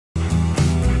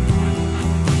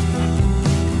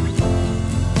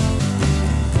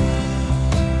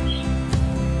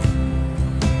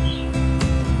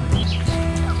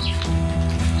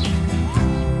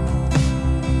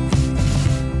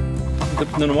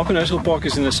The Namaqua National Park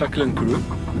is in the Sakhalin Karoo.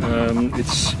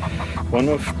 It's one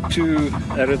of 2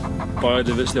 arid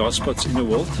biodiversity hotspots in the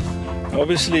world.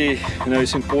 Obviously,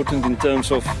 it's important in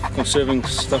terms of conserving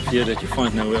stuff here that you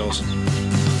find nowhere else.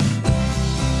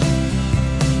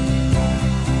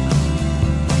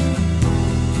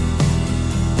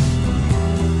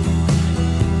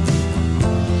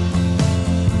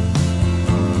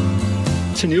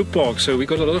 It's a new park, so we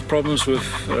got a lot of problems with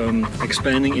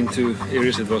expanding into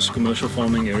areas that was commercial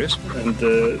farming areas. And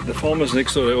the farmers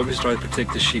next door, they always try to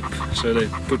protect the sheep. So they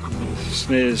put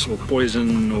snares or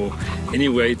poison or any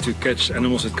way to catch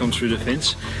animals that come through the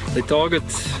fence. They target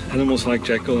animals like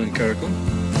jackal and caracal.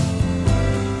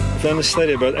 I've done a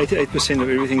study, about 88% of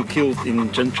everything killed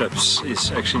in gin traps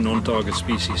is actually non-target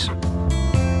species.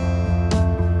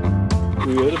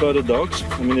 We heard about the dogs.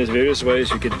 I mean, there's various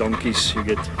ways. You get donkeys, you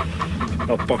get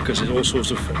alpacas, there's all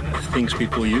sorts of things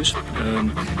people use.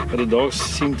 But the dogs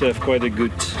seem to have quite a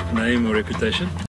good name or reputation.